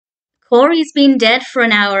Quarry's Been Dead for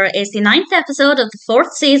an Hour is the 9th episode of the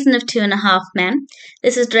 4th season of 2.5 Men.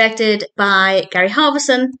 This is directed by Gary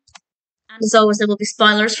Halvorson. And as always, there will be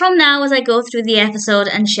spoilers from now as I go through the episode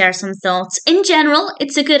and share some thoughts. In general,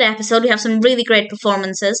 it's a good episode. We have some really great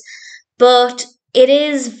performances, but it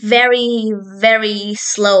is very, very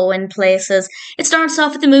slow in places. It starts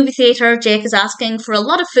off at the movie theatre. Jake is asking for a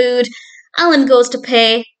lot of food. Alan goes to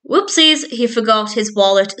pay. Whoopsies, he forgot his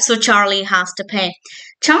wallet, so Charlie has to pay.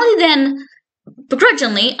 Charlie then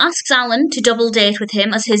begrudgingly asks Alan to double date with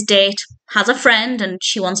him as his date has a friend and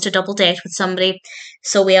she wants to double date with somebody.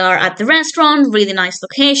 So we are at the restaurant, really nice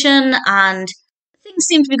location, and things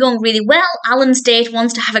seem to be going really well. Alan's date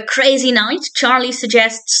wants to have a crazy night. Charlie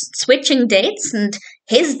suggests switching dates, and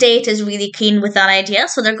his date is really keen with that idea,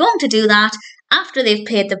 so they're going to do that after they've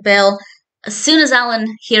paid the bill. As soon as Alan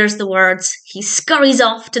hears the words, he scurries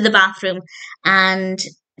off to the bathroom, and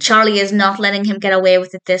Charlie is not letting him get away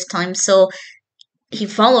with it this time, so he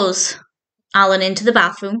follows Alan into the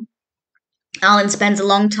bathroom. Alan spends a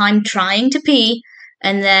long time trying to pee,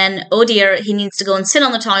 and then, oh dear, he needs to go and sit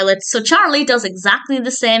on the toilet, so Charlie does exactly the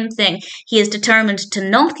same thing. He is determined to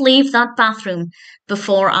not leave that bathroom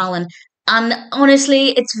before Alan. And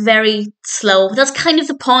honestly, it's very slow. That's kind of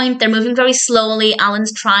the point. They're moving very slowly.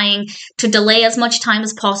 Alan's trying to delay as much time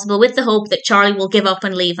as possible with the hope that Charlie will give up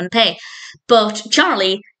and leave and pay. But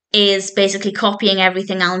Charlie is basically copying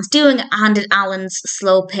everything Alan's doing and at Alan's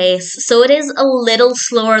slow pace. So it is a little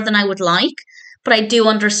slower than I would like, but I do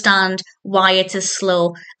understand why it's as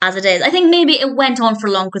slow as it is. I think maybe it went on for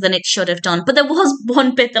longer than it should have done, but there was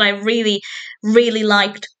one bit that I really, really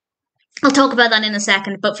liked. I'll talk about that in a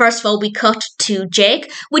second, but first of all, we cut to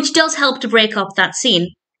Jake, which does help to break up that scene.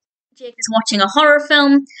 Jake is watching a horror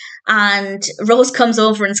film, and Rose comes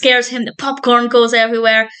over and scares him. The popcorn goes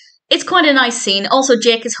everywhere. It's quite a nice scene. Also,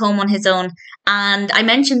 Jake is home on his own, and I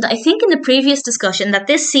mentioned, I think in the previous discussion, that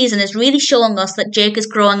this season is really showing us that Jake is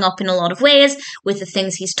growing up in a lot of ways, with the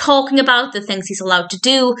things he's talking about, the things he's allowed to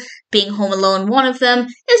do, being home alone one of them.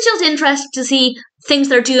 It's just interesting to see things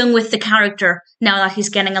they're doing with the character now that he's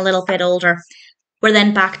getting a little bit older. We're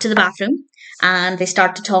then back to the bathroom, and they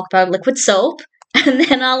start to talk about liquid soap, and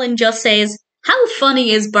then Alan just says, "How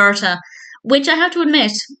funny is Berta?" Which I have to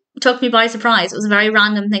admit took me by surprise. It was a very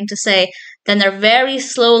random thing to say. Then they're very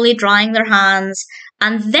slowly drying their hands,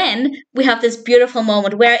 and then we have this beautiful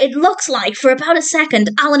moment where it looks like for about a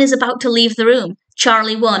second Alan is about to leave the room.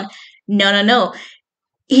 Charlie won. No.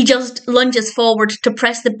 He just lunges forward to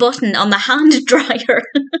press the button on the hand dryer.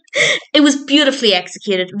 It was beautifully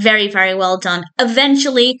executed. Very, very well done.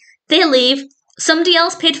 Eventually, they leave. Somebody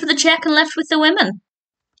else paid for the check and left with the women.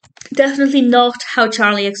 Definitely not how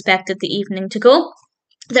Charlie expected the evening to go.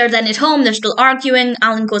 They're then at home, they're still arguing.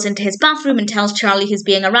 Alan goes into his bathroom and tells Charlie he's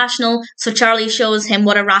being irrational, so Charlie shows him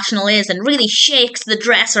what irrational is and really shakes the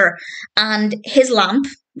dresser. And his lamp,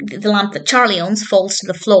 the lamp that Charlie owns, falls to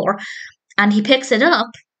the floor. And he picks it up,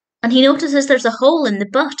 and he notices there's a hole in the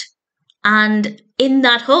butt. And in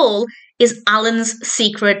that hole is Alan's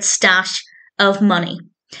secret stash of money.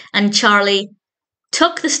 And Charlie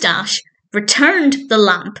took the stash, returned the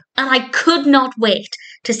lamp, and I could not wait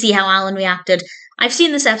to see how Alan reacted. I've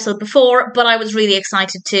seen this episode before, but I was really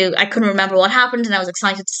excited too. I couldn't remember what happened, and I was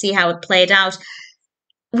excited to see how it played out.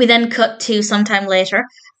 We then cut to sometime later,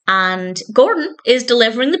 and Gordon is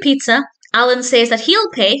delivering the pizza. Alan says that he'll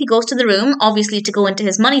pay. He goes to the room, obviously to go into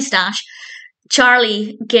his money stash.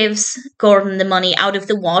 Charlie gives Gordon the money out of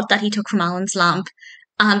the wad that he took from Alan's lamp.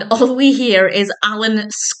 And all we hear is Alan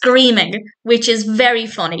screaming, which is very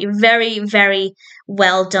funny, very, very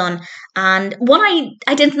well done. And what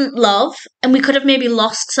I didn't love, and we could have maybe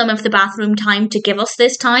lost some of the bathroom time to give us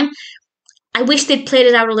this time, I wish they'd played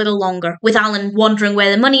it out a little longer, with Alan wondering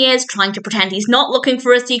where the money is, trying to pretend he's not looking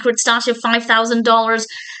for a secret stash of $5,000,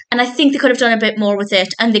 and I think they could have done a bit more with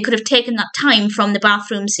it, and they could have taken that time from the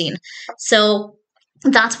bathroom scene. So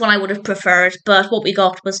that's what I would have preferred, but what we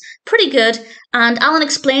got was pretty good, and Alan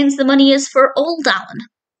explains the money is for old Alan,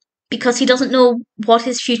 because he doesn't know what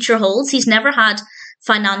his future holds. He's never had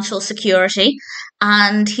financial security,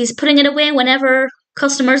 and he's putting it away whenever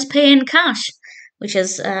customers pay in cash, which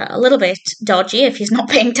is a little bit dodgy if he's not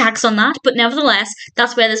paying tax on that, but nevertheless,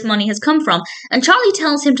 that's where this money has come from. And Charlie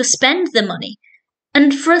tells him to spend the money.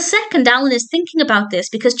 And for a second, Alan is thinking about this,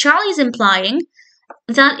 because Charlie's implying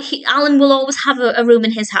that Alan will always have a room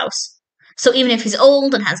in his house. So even if he's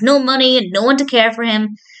old and has no money and no one to care for him,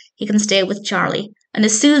 he can stay with Charlie. And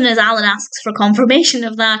as soon as Alan asks for confirmation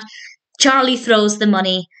of that, Charlie throws the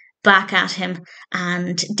money back at him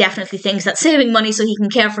and definitely thinks that saving money so he can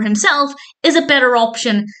care for himself is a better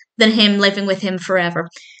option than him living with him forever.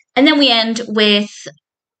 And then we end with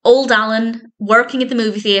old Alan working at the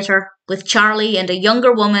movie theatre with Charlie and a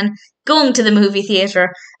younger woman going to the movie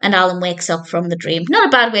theatre, and Alan wakes up from the dream. Not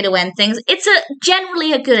a bad way to end things. It's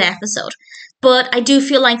generally a good episode, but I do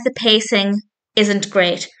feel like the pacing isn't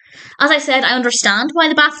great. As I said, I understand why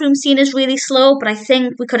the bathroom scene is really slow, but I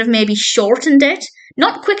think we could have maybe shortened it.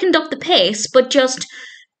 Not quickened up the pace, but just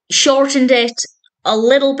shortened it a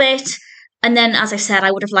little bit. And then, as I said,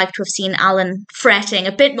 I would have liked to have seen Alan fretting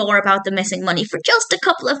a bit more about the missing money for just a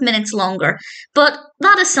couple of minutes longer. But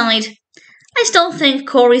that aside, I still think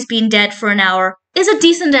Corey's been dead for an hour is a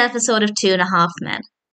decent episode of 2.5 Men.